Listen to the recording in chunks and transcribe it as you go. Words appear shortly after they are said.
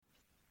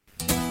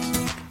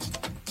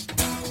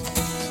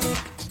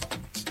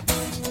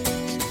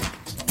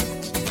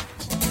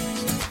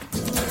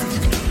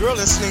You're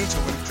listening to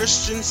When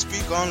Christians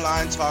Speak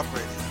Online Talk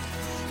Radio,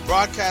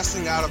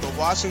 broadcasting out of the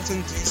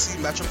Washington,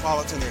 D.C.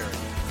 metropolitan area.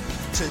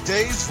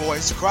 Today's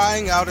voice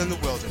crying out in the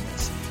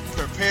wilderness,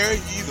 prepare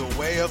ye the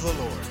way of the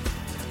Lord.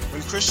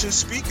 When Christians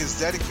Speak is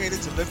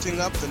dedicated to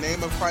lifting up the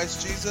name of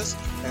Christ Jesus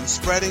and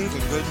spreading the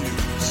good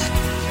news.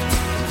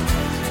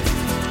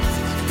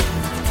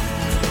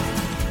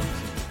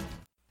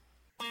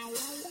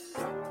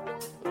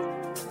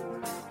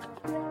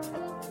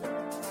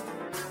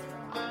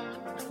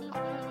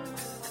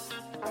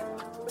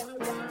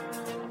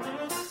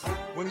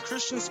 When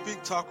Christians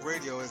Speak Talk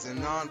Radio is a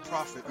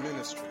non-profit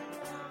ministry.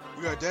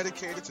 We are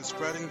dedicated to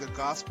spreading the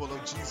gospel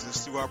of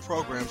Jesus through our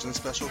programs and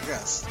special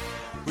guests.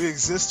 We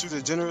exist through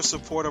the generous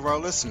support of our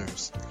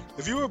listeners.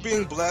 If you are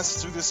being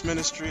blessed through this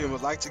ministry and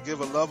would like to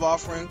give a love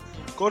offering,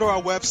 go to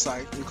our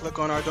website and click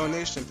on our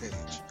donation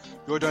page.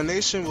 Your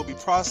donation will be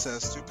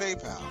processed through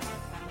PayPal.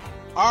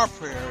 Our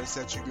prayer is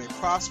that you may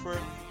prosper,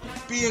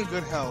 be in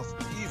good health,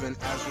 even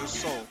as your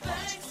soul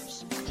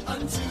prospers.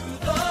 Unto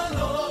the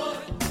Lord,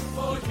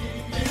 for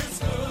he is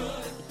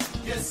good.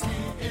 Yes, he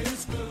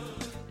is good.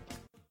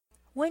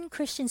 When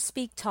Christians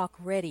Speak Talk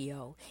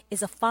Radio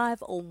is a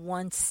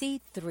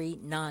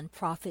 501c3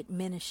 nonprofit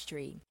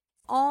ministry.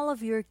 All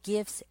of your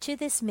gifts to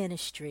this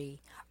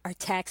ministry are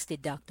tax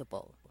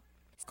deductible.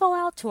 Go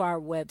out to our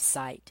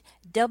website,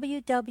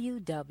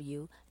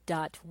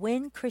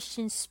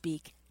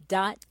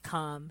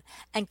 www.whenchristianspeak.com,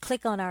 and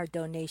click on our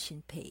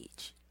donation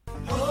page.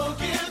 Oh,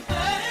 give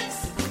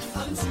thanks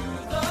unto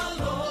the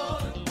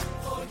Lord,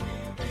 for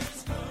he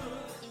is good.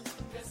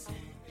 Yes, he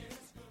is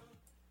good.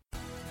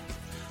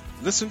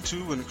 Listen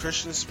to When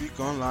Christians Speak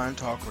Online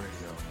Talk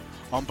Radio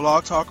on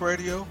Blog Talk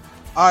Radio,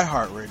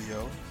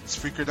 iHeartRadio,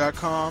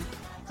 Spreaker.com.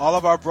 All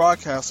of our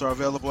broadcasts are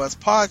available as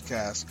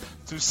podcasts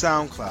through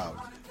SoundCloud,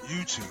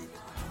 YouTube,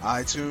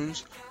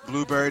 iTunes,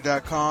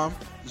 Blueberry.com,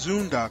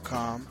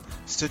 Zoom.com,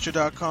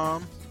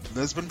 Stitcher.com,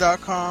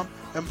 Lisbon.com,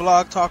 and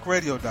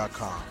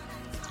BlogTalkRadio.com.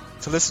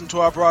 To listen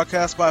to our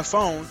broadcast by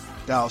phone,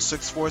 dial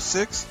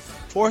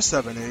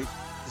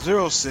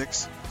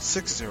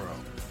 646-478-0660.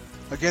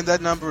 Again,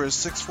 that number is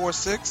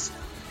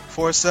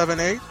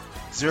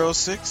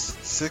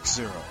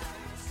 646-478-0660.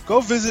 Go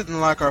visit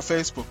and like our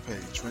Facebook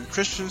page, When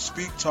Christians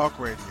Speak Talk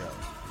Radio.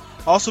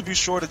 Also be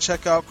sure to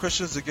check out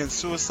Christians Against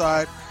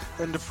Suicide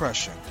and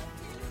Depression.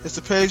 It's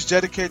a page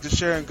dedicated to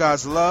sharing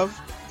God's love,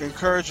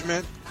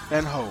 encouragement,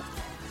 and hope.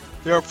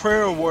 There are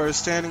prayer warriors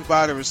standing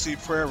by to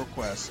receive prayer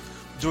requests,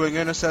 doing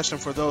intercession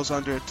for those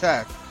under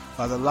attack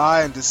by the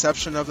lie and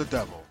deception of the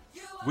devil.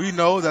 We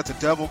know that the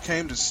devil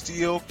came to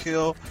steal,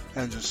 kill,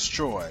 and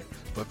destroy,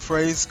 but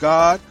praise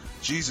God,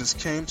 Jesus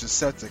came to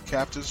set the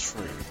captives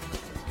free.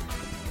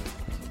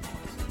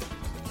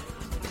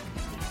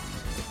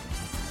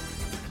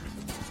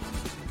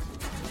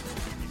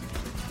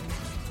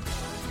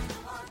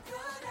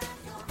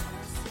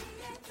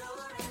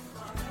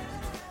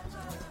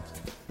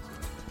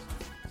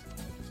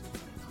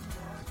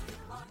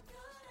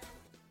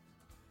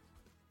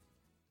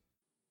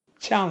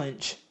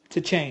 Challenge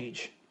to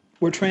change,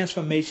 where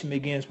transformation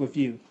begins with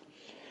you.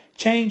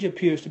 Change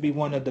appears to be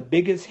one of the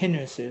biggest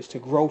hindrances to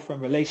growth in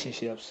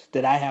relationships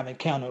that I have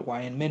encountered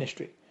while in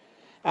ministry.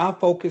 Our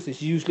focus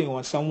is usually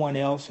on someone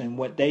else and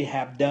what they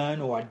have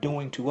done or are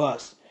doing to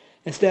us,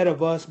 instead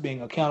of us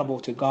being accountable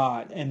to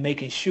God and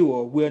making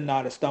sure we're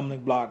not a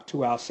stumbling block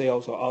to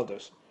ourselves or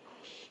others.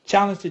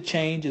 Challenge to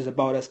change is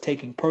about us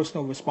taking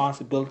personal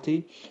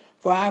responsibility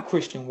for our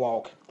Christian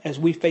walk as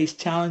we face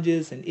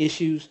challenges and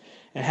issues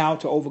and how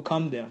to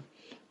overcome them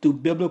through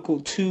biblical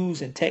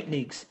tools and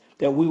techniques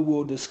that we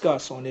will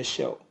discuss on this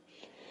show.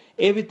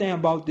 Everything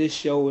about this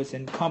show is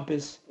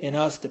encompassed in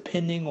us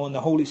depending on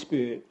the Holy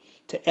Spirit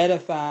to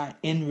edify,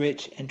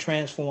 enrich, and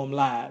transform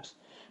lives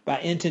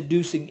by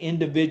introducing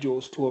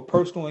individuals to a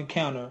personal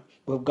encounter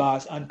with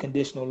God's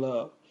unconditional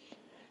love.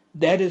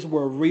 That is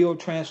where real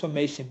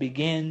transformation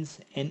begins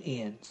and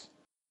ends.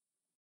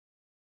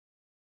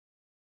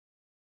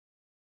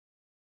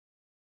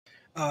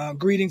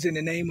 Greetings in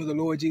the name of the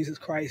Lord Jesus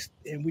Christ,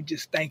 and we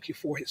just thank you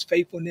for his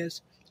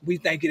faithfulness. We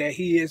thank you that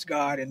he is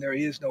God and there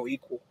is no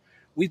equal.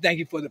 We thank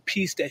you for the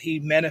peace that he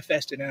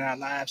manifested in our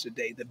lives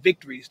today, the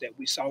victories that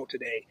we saw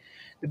today,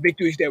 the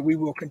victories that we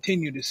will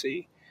continue to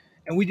see.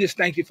 And we just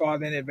thank you,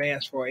 Father, in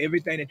advance for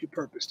everything that you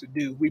purpose to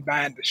do. We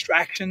bind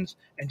distractions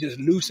and just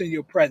loosen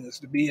your presence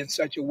to be in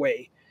such a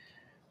way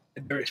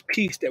that there is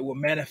peace that will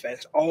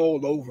manifest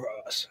all over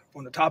us,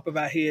 from the top of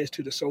our heads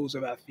to the soles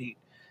of our feet.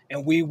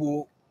 And we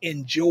will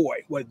enjoy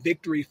what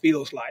victory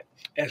feels like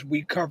as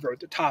we cover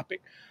the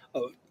topic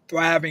of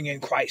thriving in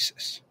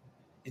crisis.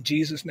 In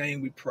Jesus'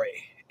 name we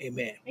pray.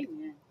 Amen.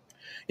 Amen.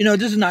 You know,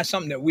 this is not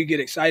something that we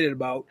get excited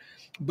about,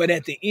 but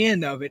at the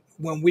end of it,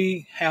 when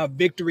we have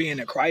victory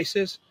in a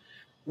crisis,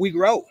 we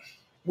grow.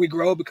 We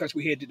grow because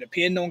we had to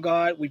depend on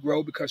God. We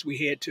grow because we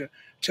had to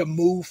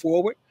move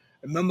forward.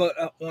 Remember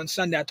on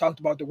Sunday, I talked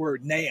about the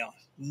word now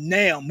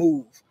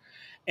move.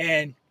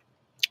 And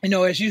you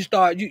know, as you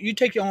start, you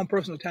take your own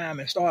personal time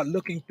and start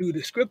looking through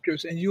the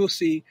scriptures, and you'll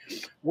see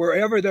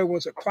wherever there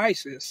was a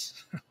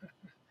crisis,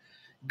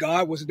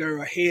 God was there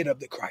ahead of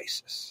the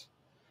crisis.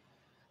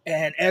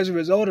 And as a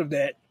result of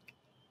that,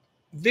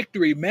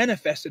 victory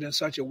manifested in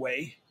such a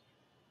way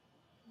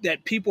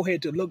that people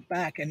had to look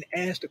back and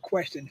ask the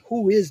question,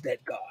 who is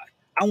that God?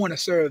 I want to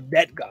serve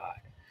that God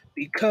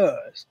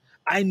because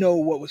I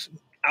know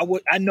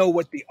I know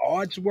what the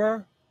odds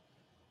were,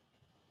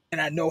 and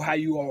I know how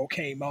you all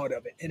came out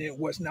of it, and it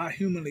was not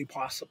humanly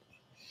possible.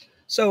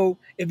 So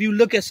if you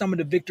look at some of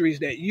the victories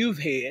that you've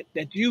had,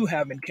 that you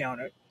have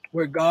encountered,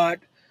 where God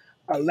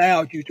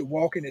allowed you to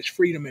walk in his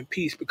freedom and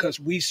peace because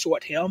we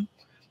sought him,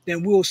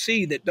 then we'll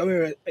see that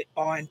there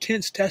are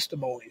intense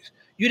testimonies.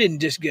 You didn't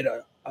just get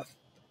a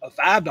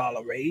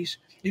 $5 raise,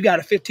 you got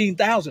a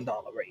 $15,000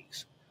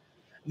 raise.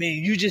 I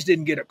mean, you just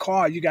didn't get a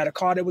car, you got a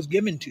car that was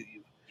given to you.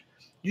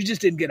 You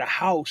just didn't get a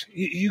house.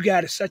 You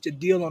got such a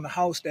deal on the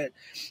house that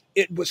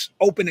it was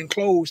open and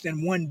closed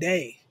in one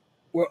day,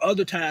 where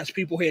other times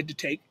people had to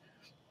take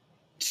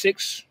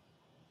 6,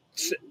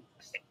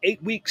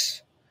 8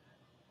 weeks.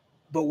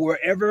 But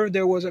wherever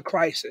there was a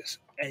crisis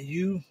and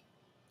you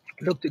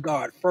looked to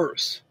God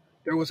first,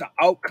 there was an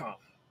outcome.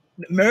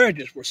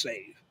 Marriages were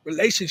saved.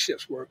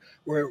 Relationships were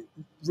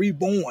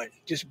reborn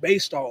just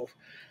based off.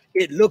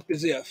 It looked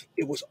as if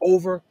it was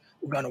over.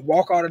 We're going to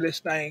walk out of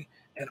this thing.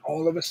 And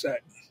all of a sudden,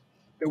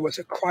 there was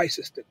a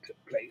crisis that took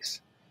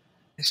place.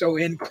 And so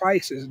in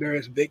crisis, there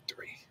is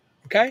victory.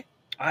 Okay?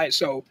 All right.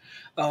 So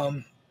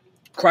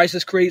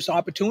crisis creates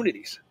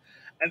opportunities.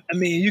 I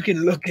mean, you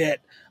can look at,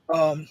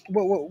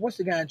 what's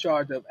the guy in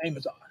charge of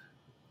Amazon?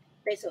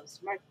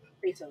 Bezos, Mark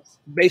Bezos.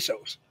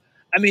 Bezos.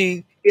 I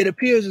mean, it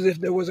appears as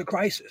if there was a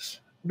crisis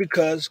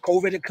because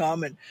COVID had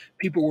come and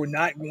people were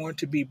not going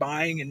to be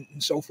buying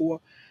and so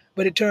forth.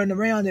 But it turned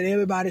around and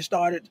everybody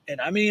started,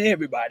 and I mean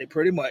everybody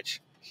pretty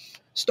much,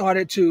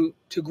 started to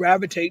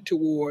gravitate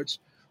towards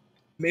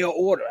mail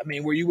order. I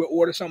mean, where you would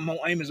order something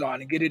on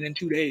Amazon and get it in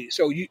 2 days.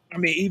 So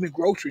even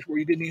groceries where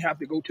you didn't even have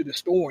to go to the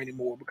store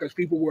anymore because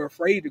people were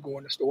afraid to go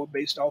in the store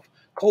based off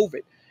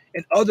COVID.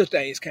 And other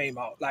things came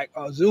out like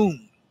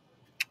Zoom.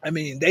 I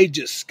mean, they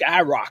just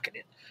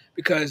skyrocketed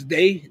because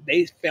they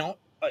found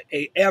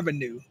a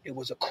avenue. It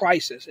was a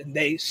crisis, and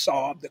they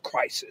solved the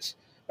crisis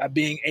by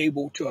being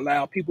able to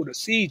allow people to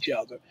see each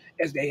other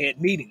as they had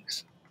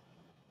meetings.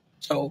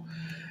 So,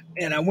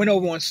 and I went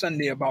over on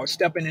Sunday about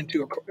stepping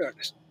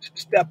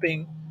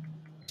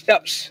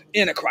steps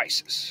in a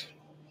crisis.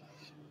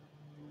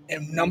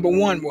 And number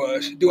one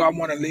was, do I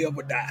want to live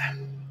or die?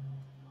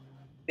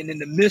 And in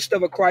the midst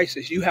of a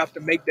crisis, you have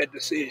to make that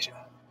decision.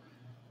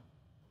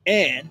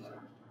 And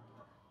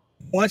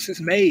once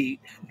it's made,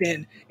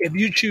 then if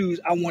you choose,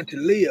 I want to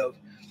live,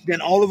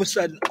 then all of a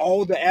sudden,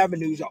 all the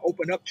avenues are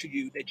open up to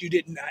you that you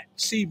did not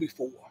see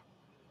before.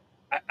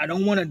 I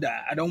don't want to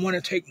die. I don't want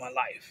to take my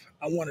life.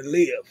 I want to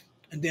live.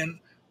 And then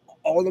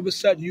all of a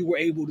sudden, you were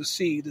able to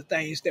see the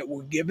things that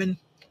were given,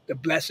 the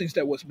blessings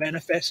that was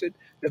manifested,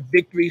 the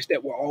victories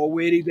that were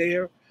already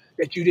there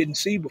that you didn't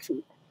see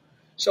before.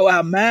 So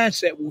our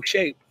mindset will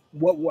shape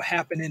what will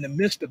happen in the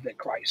midst of that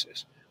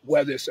crisis,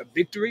 whether it's a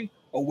victory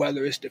or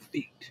whether it's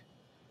defeat.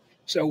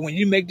 So when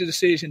you make the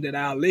decision that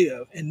I'll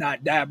live and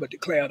not die but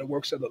declare the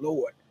works of the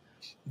Lord,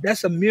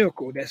 that's a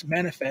miracle that's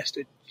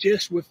manifested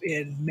just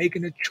within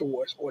making a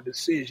choice or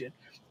decision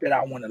that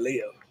I want to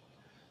live.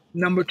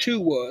 Number two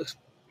was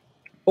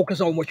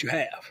focus on what you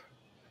have.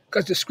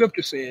 Because the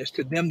scripture says,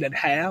 to them that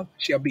have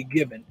shall be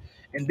given,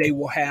 and they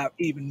will have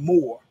even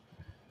more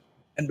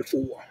than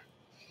before.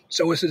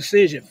 So it's a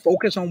decision.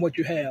 Focus on what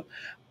you have.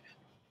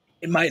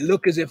 It might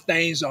look as if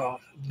things are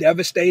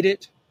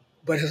devastated,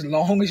 but as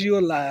long as you're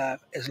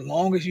alive, as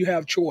long as you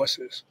have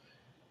choices,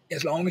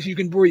 as long as you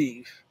can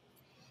breathe,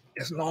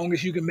 as long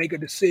as you can make a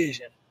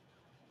decision,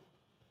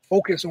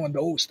 focus on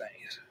those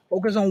things.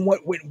 Focus on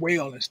what went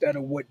well instead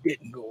of what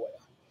didn't go well.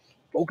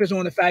 Focus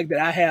on the fact that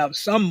I have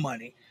some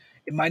money.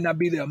 It might not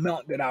be the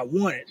amount that I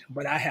wanted,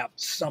 but I have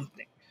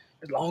something.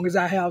 As long as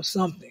I have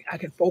something, I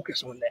can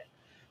focus on that.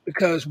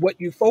 Because what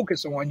you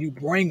focus on, you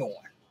bring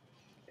on.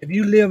 If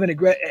you live in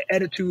an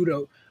attitude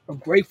of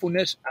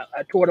gratefulness,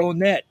 I taught on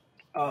that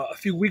a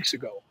few weeks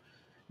ago.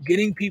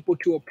 Getting people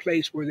to a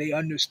place where they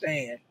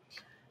understand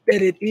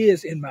that it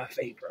is in my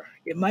favor.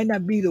 It might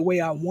not be the way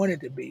I want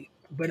it to be,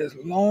 but as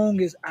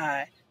long as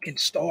I can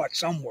start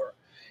somewhere.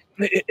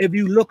 If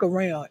you look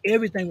around,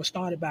 everything was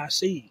started by a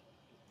seed.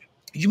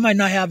 You might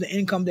not have the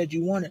income that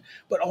you wanted,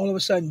 but all of a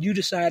sudden you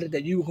decided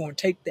that you were going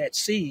to take that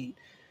seed,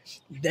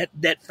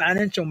 that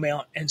financial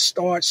amount, and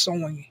start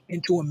sowing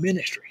into a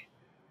ministry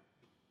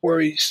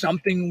where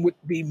something would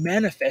be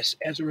manifest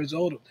as a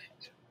result of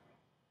that.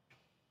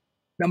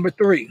 Number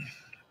three,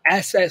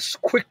 access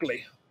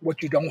quickly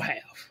what you don't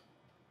have.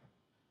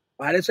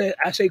 Why did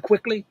I say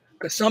quickly?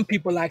 Because some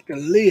people like to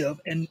live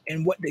in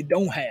what they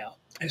don't have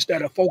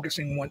instead of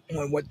focusing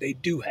on what they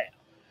do have.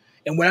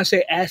 And when I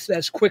say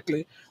access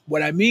quickly,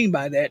 what I mean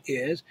by that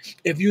is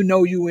if you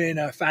know you're in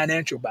a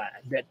financial bind,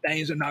 that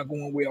things are not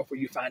going well for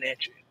you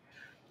financially,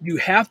 you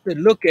have to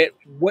look at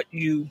what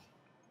you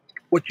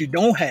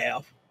don't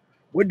have.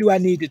 What do I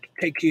need to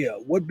take care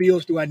of? What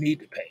bills do I need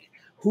to pay?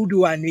 Who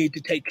do I need to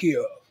take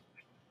care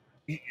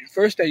of?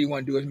 First thing you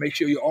want to do is make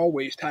sure you're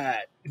always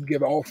tithe and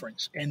give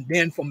offerings. And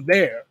then from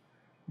there,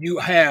 you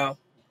have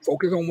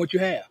focus on what you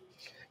have.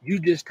 You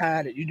just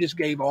tithe it. You just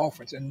gave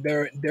offerings. And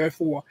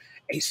therefore,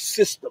 a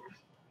system,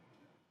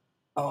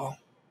 a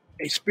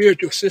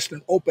spiritual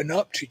system open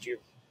up to you.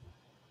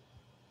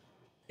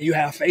 You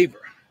have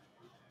favor.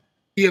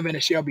 Give and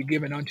it shall be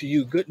given unto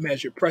you. Good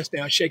measure, pressed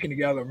down, shaken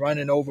together,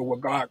 running over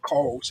what God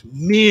calls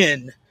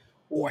men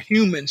or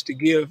humans to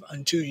give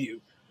unto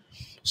you.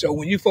 So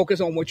when you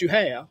focus on what you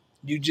have,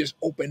 you just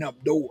open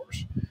up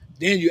doors.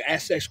 Then you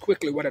access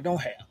quickly what I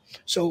don't have.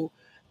 So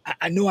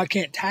I know I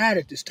can't tithe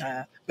at this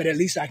time, but at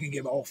least I can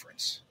give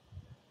offerings.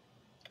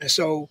 And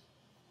so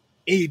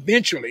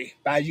eventually,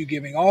 by you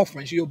giving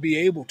offerings, you'll be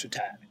able to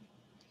tithe.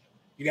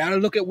 You got to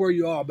look at where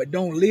you are, but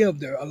don't live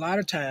there. A lot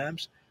of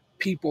times,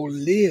 people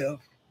live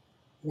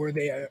where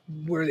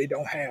they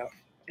don't have,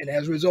 and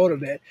as a result of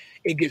that,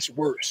 it gets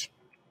worse.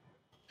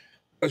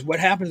 Because what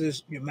happens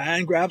is your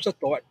mind grabs a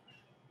thought,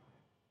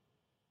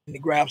 and it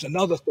grabs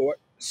another thought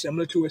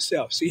similar to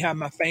itself. See how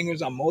my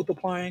fingers are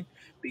multiplying?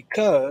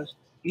 Because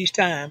each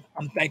time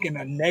I'm thinking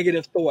a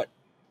negative thought,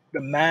 the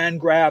mind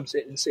grabs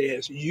it and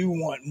says, you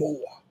want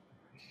more.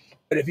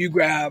 But if you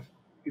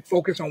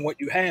focus on what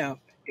you have,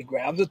 it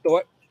grabs a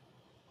thought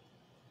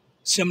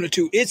similar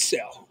to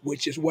itself,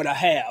 which is what I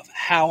have,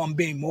 how I'm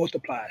being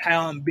multiplied,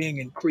 how I'm being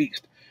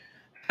increased,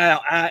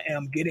 how I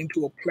am getting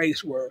to a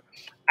place where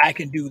I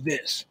can do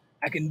this.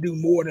 I can do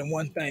more than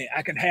one thing.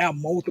 I can have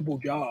multiple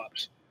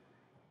jobs.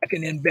 I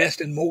can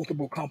invest in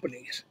multiple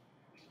companies.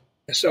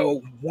 And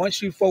so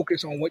once you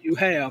focus on what you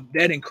have,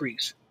 that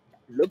increase.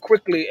 Look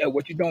quickly at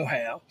what you don't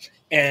have,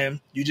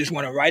 and you just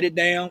want to write it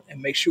down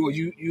and make sure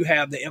you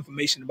have the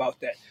information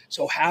about that.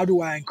 So how do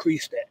I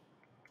increase that?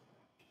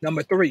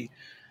 Number 3,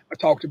 I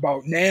talked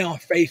about now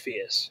faith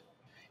is.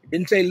 It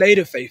didn't say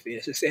later faith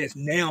is. It says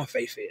now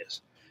faith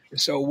is. And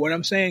so what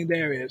I'm saying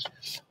there is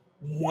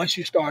once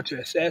you start to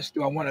assess,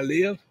 do I want to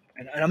live?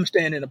 And I'm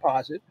staying in the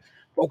positive.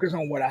 Focus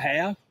on what I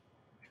have.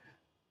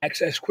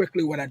 Access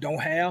quickly what I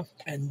don't have.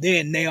 And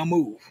then now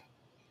move.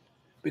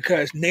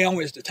 Because now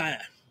is the time.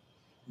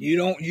 You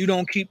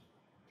don't keep,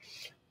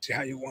 see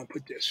how you want to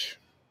put this.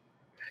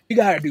 You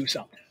got to do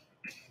something.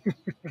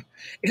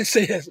 It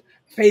says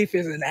faith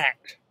is an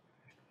act.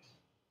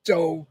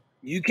 So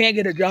you can't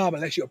get a job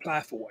unless you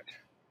apply for it.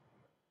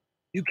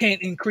 You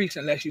can't increase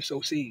unless you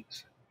sow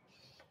seeds.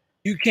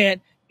 You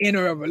can't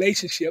enter a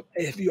relationship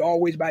if you're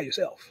always by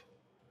yourself.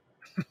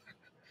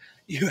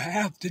 You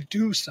have to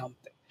do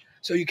something.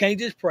 So you can't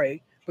just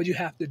pray, but you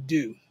have to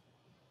do.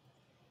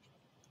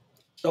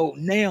 So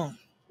now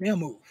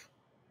move.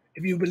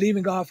 If you believe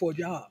in God for a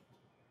job,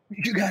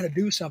 you got to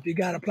do something. You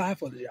got to apply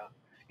for the job.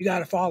 You got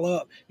to follow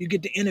up. You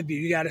get the interview.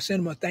 You got to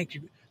send them a thank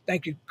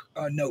you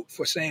note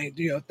for saying,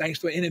 thanks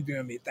for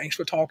interviewing me. Thanks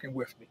for talking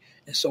with me,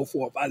 and so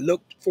forth. I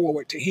look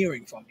forward to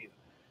hearing from you.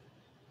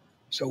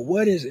 So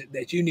what is it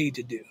that you need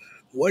to do?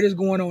 What is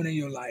going on in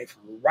your life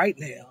right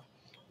now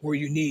where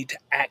you need to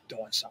act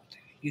on something?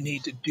 You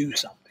need to do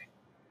something.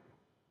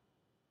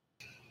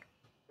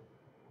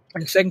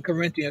 In 2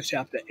 Corinthians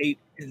chapter 8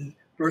 in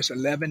verse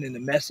 11 in the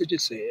Message,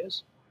 it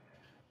says,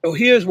 so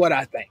here's what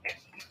I think.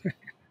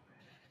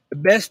 The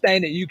best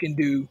thing that you can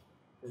do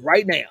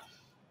right now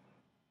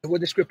is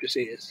what the scripture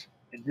says,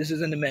 and this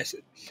is in the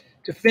Message,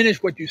 to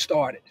finish what you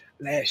started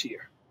last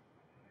year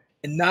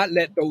and not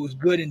let those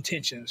good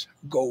intentions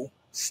go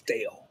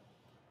stale.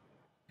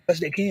 Because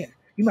they can.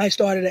 You might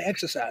start an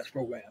exercise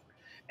program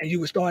and you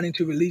were starting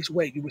to release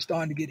weight. You were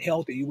starting to get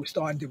healthy. You were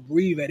starting to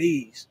breathe at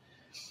ease.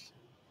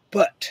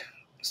 But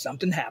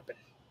something happened.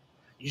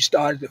 You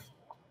started to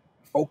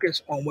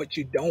focus on what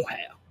you don't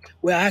have.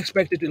 Well, I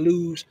expected to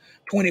lose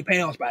 20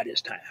 pounds by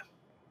this time.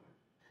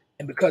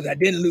 And because I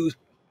didn't lose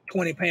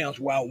 20 pounds,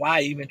 well,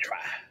 why even try?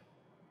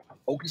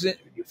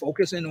 You're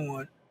focusing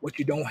on what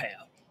you don't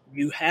have.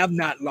 You have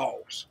not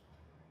lost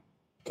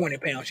 20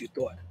 pounds you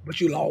thought,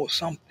 but you lost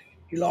something.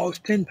 You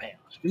lost 10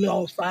 pounds. You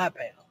lost 5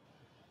 pounds.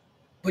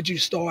 But you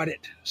started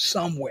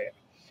somewhere.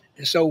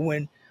 And so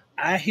when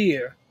I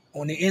hear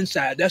on the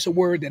inside, that's a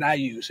word that I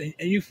use. And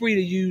you're free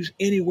to use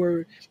any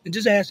word. And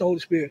just ask the Holy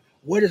Spirit,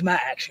 what is my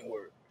action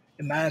word?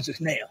 And mine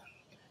is now.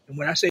 And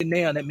when I say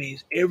now, that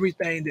means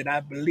everything that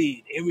I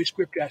believed, every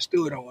scripture I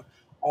stood on,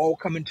 all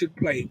come into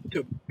play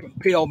to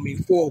propel me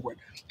forward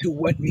to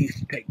what needs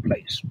to take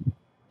place.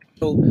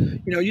 So,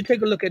 you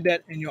take a look at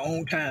that in your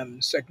own time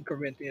in 2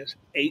 Corinthians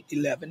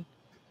 8:11.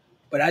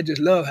 But I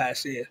just love how it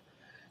says,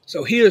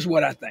 so here's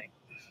what I think.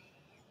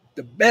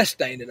 The best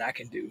thing that I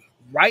can do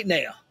right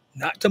now,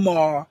 not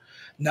tomorrow,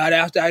 not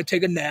after I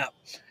take a nap,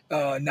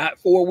 not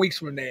 4 weeks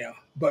from now,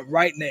 but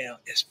right now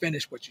is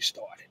finish what you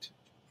started.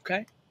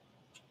 Okay?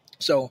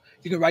 So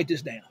you can write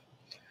this down.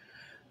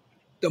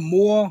 The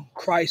more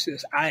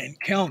crisis I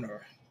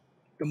encounter,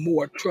 the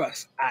more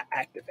trust I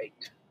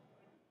activate.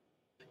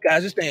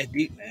 Guys, this thing is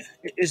deep, man.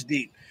 It's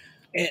deep.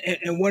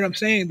 And what I'm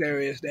saying there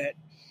is that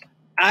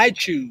I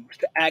choose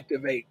to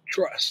activate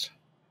trust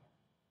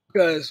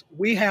because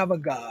we have a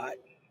God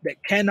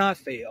that cannot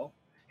fail,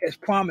 has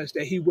promised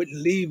that he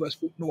wouldn't leave us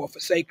nor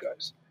forsake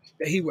us.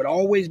 that he would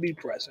always be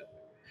present,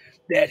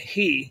 that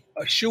he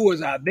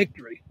assures our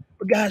victory.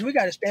 But guys, we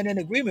got to stand in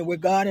agreement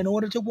with God in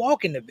order to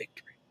walk in the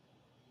victory.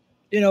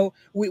 You know,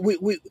 we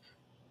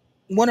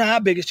one of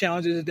our biggest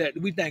challenges is that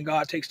we think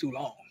God takes too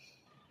long.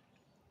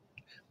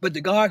 But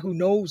the God who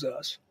knows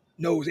us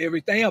knows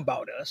everything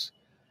about us,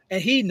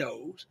 and he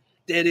knows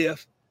that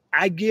if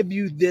I give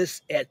you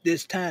this at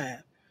this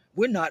time,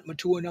 we're not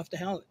mature enough to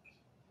handle it.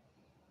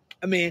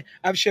 I mean,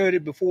 I've shared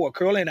it before.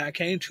 Curly and I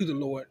came to the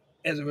Lord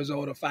as a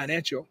result of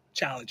financial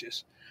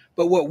challenges.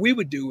 But what we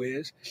would do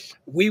is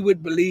we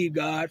would believe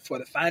God for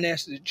the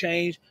finances to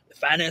change, the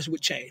finances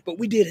would change. But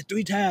we did it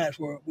 3 times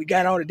where we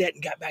got out of debt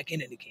and got back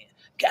in it again.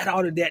 Got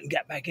out of debt and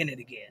got back in it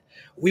again.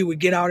 We would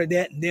get out of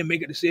debt and then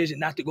make a decision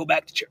not to go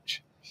back to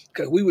church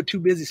because we were too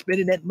busy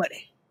spending that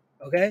money.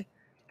 Okay?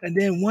 And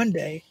then one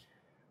day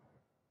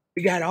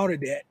we got out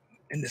of debt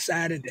and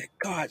decided that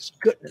God's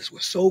goodness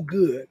was so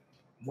good.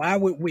 Why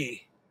would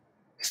we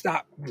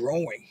stop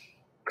growing?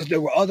 Because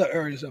there were other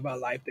areas of our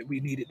life that we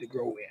needed to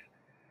grow in.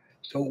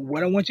 So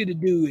what I want you to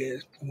do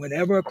is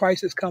whenever a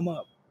crisis come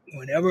up,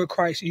 whenever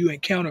you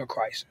encounter a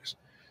crisis,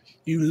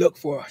 you look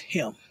for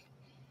him.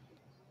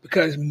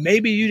 Because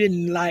maybe you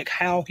didn't like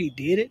how he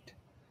did it,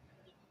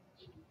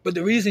 but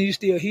the reason you're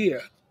still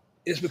here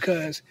is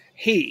because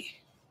he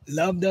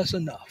loved us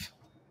enough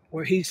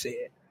where he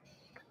said,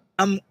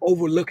 I'm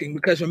overlooking,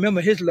 because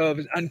remember, his love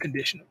is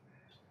unconditional.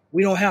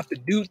 We don't have to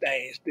do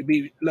things to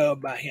be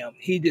loved by him.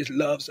 He just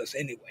loves us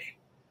anyway.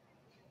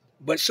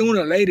 But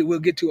sooner or later, we'll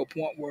get to a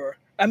point where,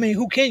 I mean,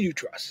 who can you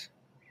trust?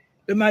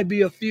 There might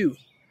be a few,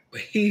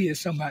 but he is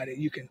somebody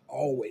you can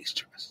always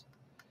trust.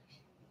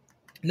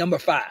 Number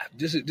 5,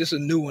 this is a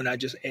new one I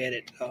just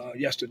added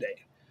yesterday,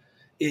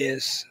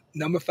 is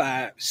number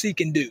 5, seek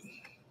and do.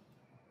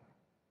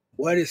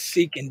 What is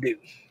seek and do?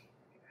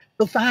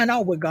 So find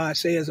out what God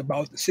says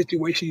about the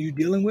situation you're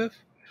dealing with.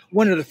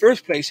 One of the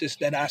first places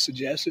that I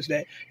suggest is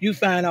that you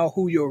find out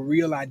who your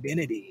real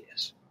identity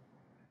is.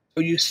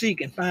 So you seek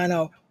and find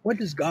out, what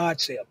does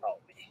God say about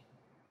me?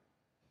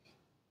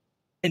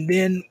 And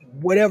then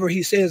whatever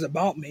he says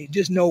about me,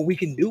 just know we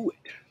can do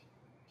it.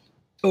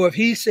 So if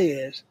he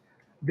says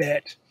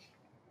that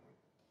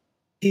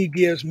he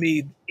gives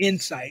me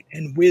insight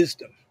and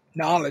wisdom,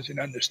 knowledge and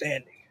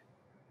understanding,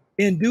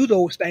 then do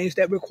those things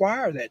that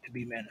require that to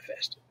be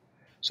manifested.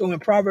 So in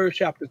Proverbs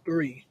chapter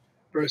 3,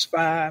 verse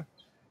 5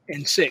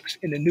 and 6,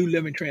 in the New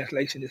Living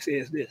Translation, it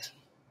says this.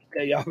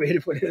 Okay, y'all ready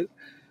for this?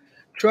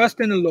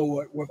 Trust in the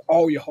Lord with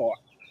all your heart.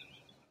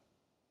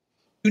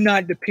 Do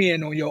not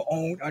depend on your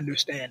own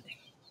understanding.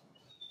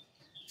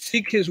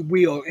 Seek his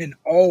will in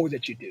all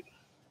that you do,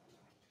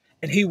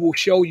 and he will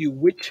show you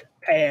which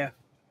path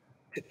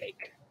to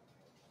take.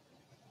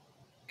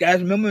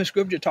 Guys, remember in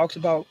scripture it talks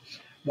about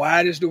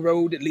wide is the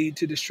road that leads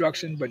to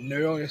destruction, but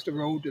narrow is the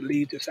road that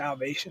leads to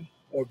salvation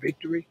or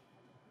victory.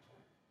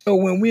 So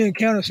when we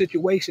encounter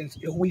situations,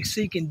 if we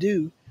seek and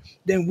do,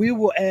 then we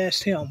will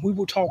ask him, we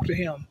will talk to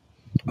him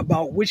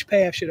about which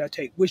path should I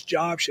take, which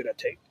job should I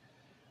take,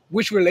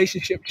 which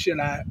relationship should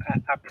I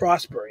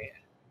prosper in,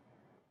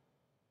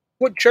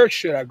 what church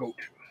should I go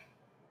to.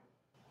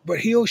 But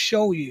he'll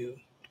show you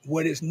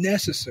what is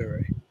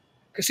necessary.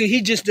 Because see,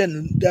 he just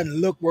doesn't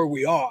look where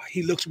we are.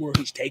 He looks where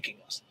he's taking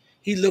us.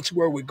 He looks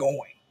where we're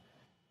going.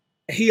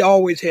 And he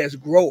always has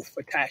growth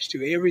attached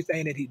to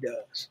everything that he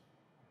does.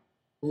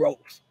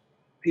 Growth.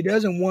 He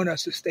doesn't want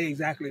us to stay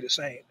exactly the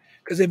same.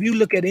 Because if you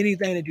look at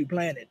anything that you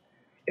planted,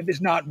 if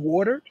it's not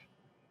watered,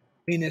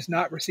 meaning it's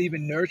not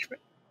receiving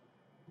nourishment,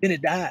 then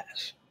it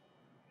dies.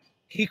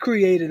 He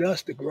created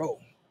us to grow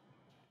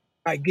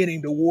by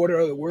getting the water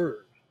of the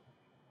word,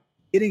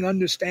 getting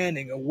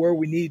understanding of where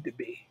we need to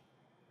be.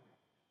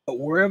 But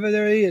wherever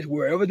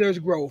there's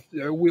growth,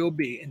 there will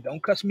be. And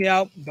don't cuss me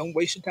out. Don't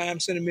waste your time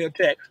sending me a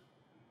text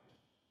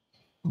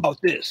about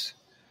this.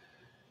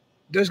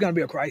 There's going to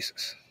be a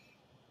crisis.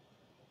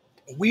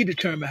 We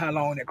determine how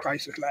long that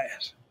crisis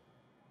lasts.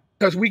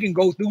 Because we can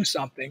go through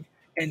something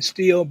and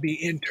still be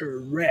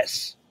enter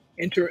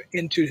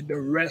into the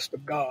rest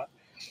of God.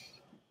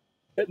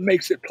 That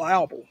makes it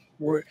pliable,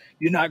 where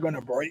you're not going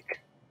to break.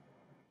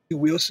 You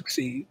will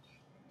succeed.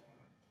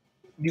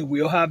 You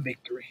will have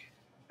victory.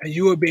 And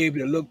you will be able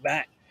to look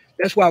back.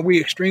 That's why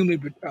we're extremely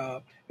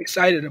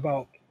excited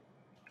about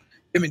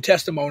giving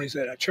testimonies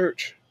at our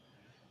church.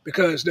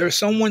 Because there's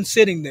someone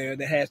sitting there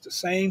that has the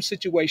same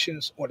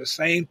situations or the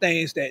same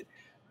things that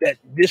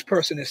this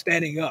person is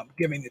standing up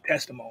giving the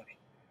testimony.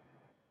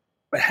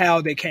 But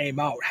how they came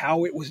out,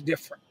 how it was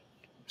different.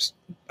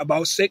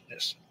 About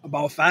sickness,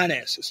 about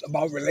finances,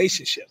 about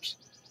relationships.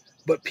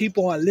 But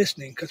people are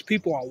listening because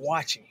people are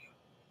watching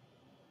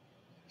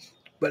you.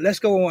 But let's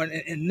go on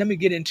and let me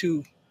get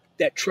into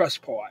that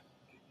trust part.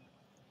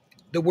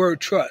 The word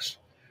trust.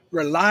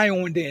 Rely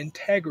on the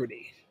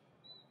integrity.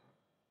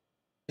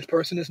 This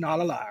person is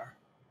not a liar.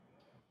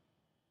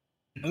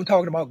 I'm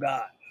talking about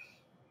God.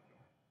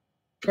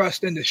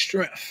 Trust in the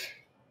strength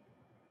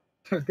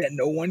that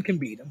no one can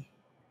beat him.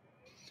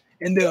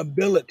 In the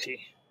ability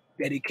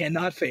that he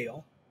cannot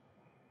fail.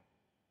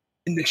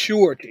 In the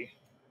surety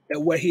that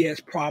what he has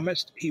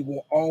promised, he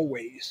will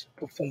always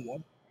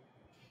perform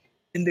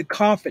in the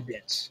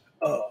confidence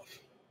of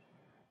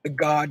the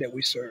God that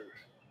we serve,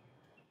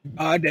 the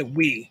God that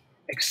we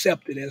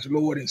accepted as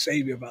Lord and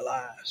Savior of our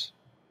lives,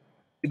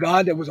 the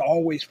God that was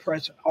always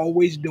present,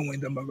 always doing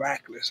the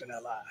miraculous in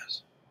our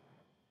lives.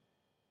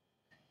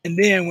 And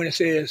then when it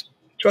says,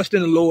 trust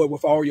in the Lord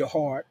with all your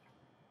heart,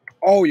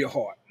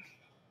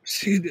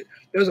 see,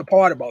 there's a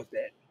part about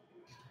that.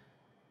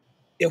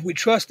 If we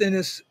trust in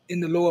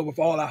the Lord with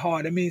all our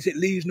heart, it means it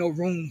leaves no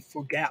room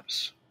for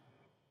gaps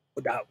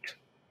or doubt.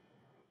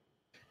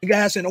 And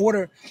guys, in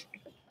order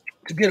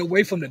to get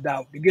away from the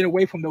doubt, to get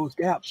away from those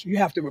gaps, you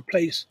have to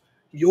replace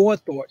your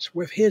thoughts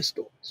with his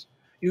thoughts.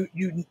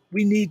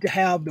 We need to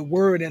have the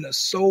word in us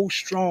so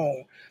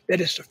strong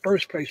that it's the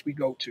first place we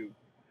go to,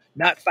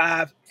 not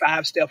five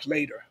steps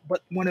later,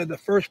 but one of the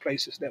first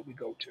places that we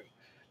go to,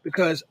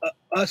 because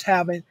us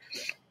having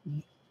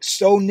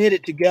so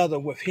knitted together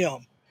with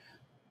him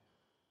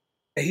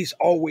that he's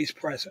always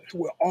present.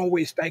 We're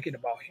always thinking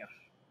about him.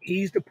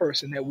 He's the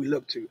person that we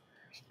look to.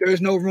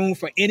 There's no room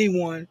for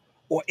anyone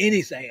or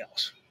anything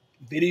else.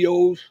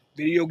 Video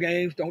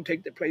games don't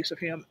take the place of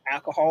him.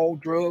 Alcohol,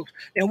 drugs,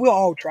 and we'll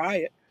all try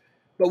it.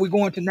 But we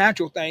go into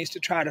natural things to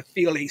try to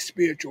feel a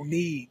spiritual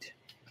need.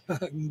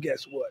 And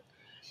guess what?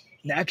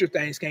 Natural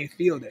things can't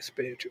feel that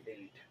spiritual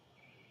need.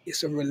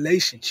 It's a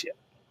relationship.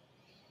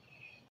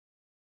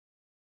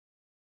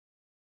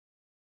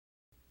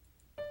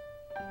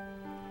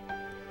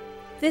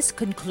 This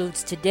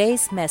concludes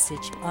today's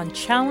message on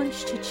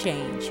Challenge to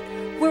Change,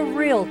 where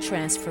real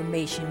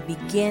transformation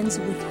begins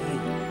with you,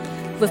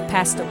 with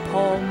Pastor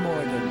Paul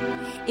Morgan.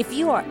 If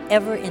you are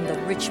ever in the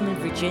Richmond,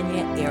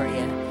 Virginia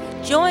area,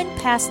 join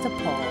Pastor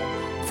Paul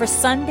for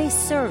Sunday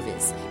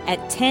service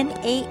at 10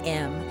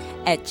 a.m.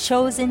 at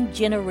Chosen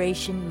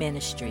Generation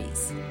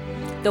Ministries.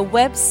 The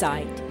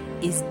website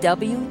is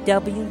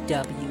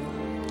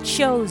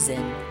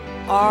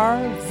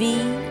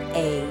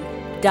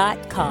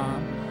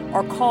www.chosenrva.com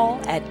or call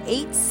at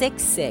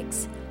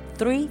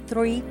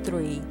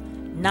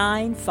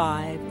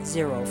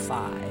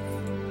 866-333-9505.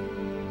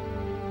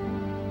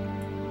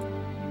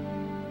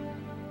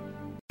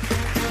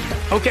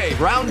 Okay,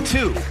 round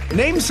two.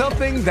 Name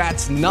something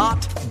that's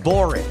not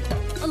boring.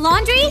 A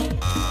laundry?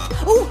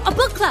 Ooh, a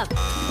book club.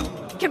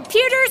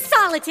 Computer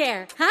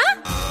solitaire,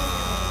 huh?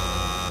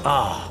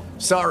 Ah,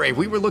 sorry,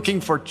 we were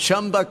looking for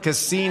Chumba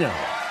Casino.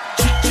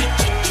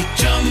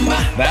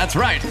 That's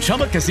right,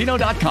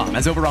 ChumbaCasino.com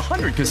has over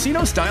 100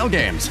 casino-style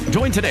games.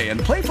 Join today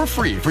and play for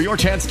free for your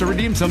chance to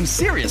redeem some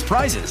serious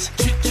prizes.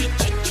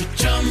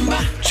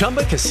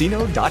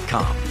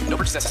 ChumbaCasino.com. No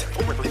purchase necessary.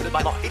 Void where prohibited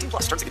by law. 18+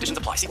 terms and conditions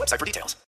apply. See website for details.